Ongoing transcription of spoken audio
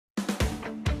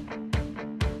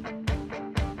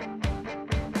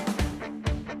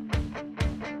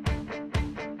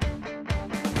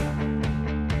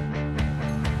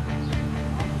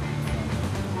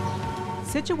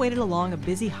Situated along a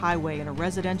busy highway in a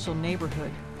residential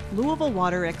neighborhood, Louisville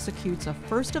Water executes a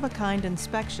first-of-a-kind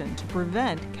inspection to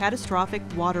prevent catastrophic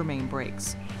water main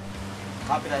breaks.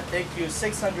 Copy that. Thank you.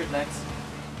 600 next.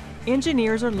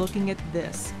 Engineers are looking at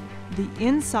this, the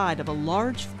inside of a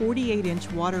large 48-inch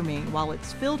water main while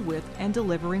it's filled with and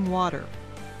delivering water.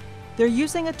 They're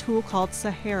using a tool called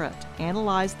Sahara to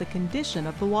analyze the condition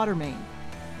of the water main.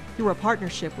 Through a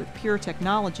partnership with Pure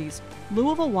Technologies,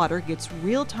 Louisville Water gets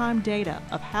real-time data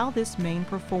of how this main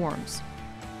performs.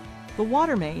 The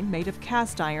water main, made of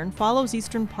cast iron, follows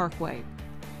Eastern Parkway.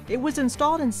 It was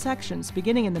installed in sections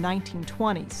beginning in the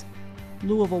 1920s.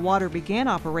 Louisville Water began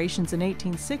operations in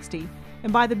 1860,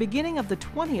 and by the beginning of the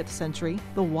 20th century,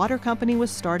 the water company was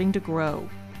starting to grow.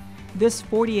 This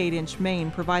 48-inch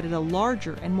main provided a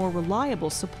larger and more reliable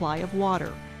supply of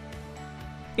water.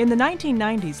 In the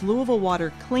 1990s, Louisville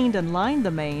Water cleaned and lined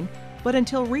the main, but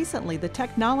until recently, the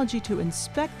technology to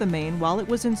inspect the main while it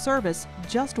was in service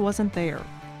just wasn't there.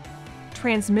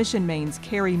 Transmission mains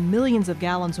carry millions of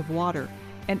gallons of water,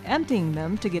 and emptying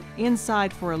them to get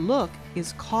inside for a look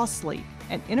is costly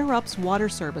and interrupts water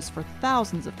service for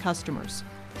thousands of customers.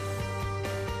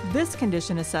 This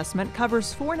condition assessment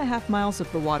covers 4.5 miles of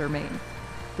the water main.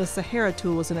 The Sahara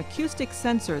tool is an acoustic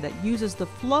sensor that uses the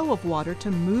flow of water to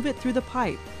move it through the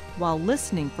pipe while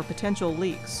listening for potential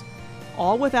leaks,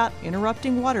 all without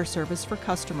interrupting water service for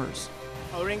customers.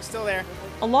 O-ring's still there.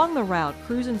 Along the route,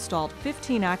 crews installed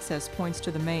 15 access points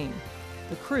to the main.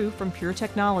 The crew from Pure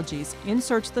Technologies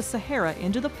inserts the Sahara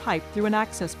into the pipe through an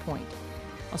access point.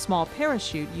 A small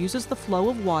parachute uses the flow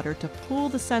of water to pull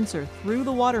the sensor through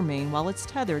the water main while it's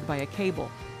tethered by a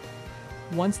cable.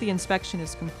 Once the inspection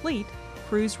is complete,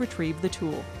 crews retrieve the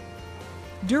tool.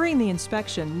 During the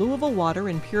inspection, Louisville Water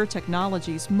and Pure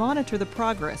Technologies monitor the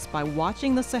progress by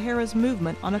watching the Sahara's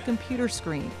movement on a computer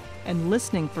screen and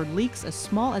listening for leaks as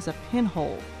small as a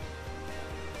pinhole.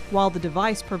 While the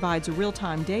device provides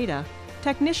real-time data,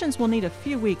 technicians will need a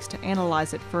few weeks to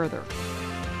analyze it further.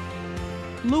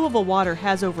 Louisville Water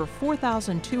has over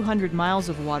 4,200 miles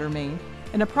of water main,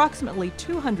 and approximately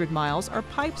 200 miles are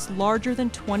pipes larger than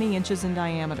 20 inches in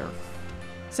diameter.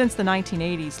 Since the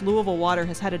 1980s, Louisville Water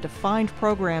has had a defined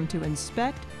program to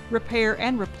inspect, repair,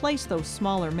 and replace those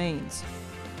smaller mains.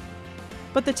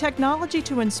 But the technology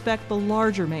to inspect the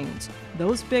larger mains,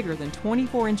 those bigger than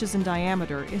 24 inches in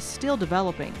diameter, is still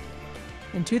developing.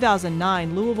 In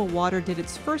 2009, Louisville Water did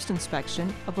its first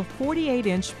inspection of a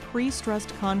 48-inch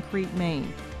pre-stressed concrete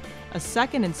main. A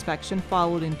second inspection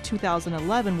followed in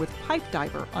 2011 with Pipe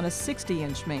Diver on a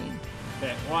 60-inch main.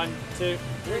 Okay, 1, 2,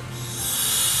 3.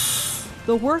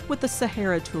 The work with the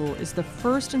Sahara tool is the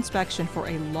first inspection for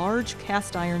a large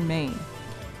cast iron main.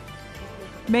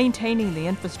 Maintaining the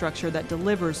infrastructure that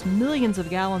delivers millions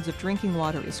of gallons of drinking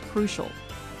water is crucial.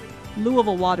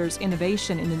 Louisville Water's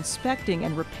innovation in inspecting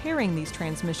and repairing these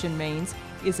transmission mains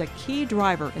is a key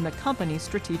driver in the company's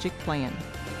strategic plan.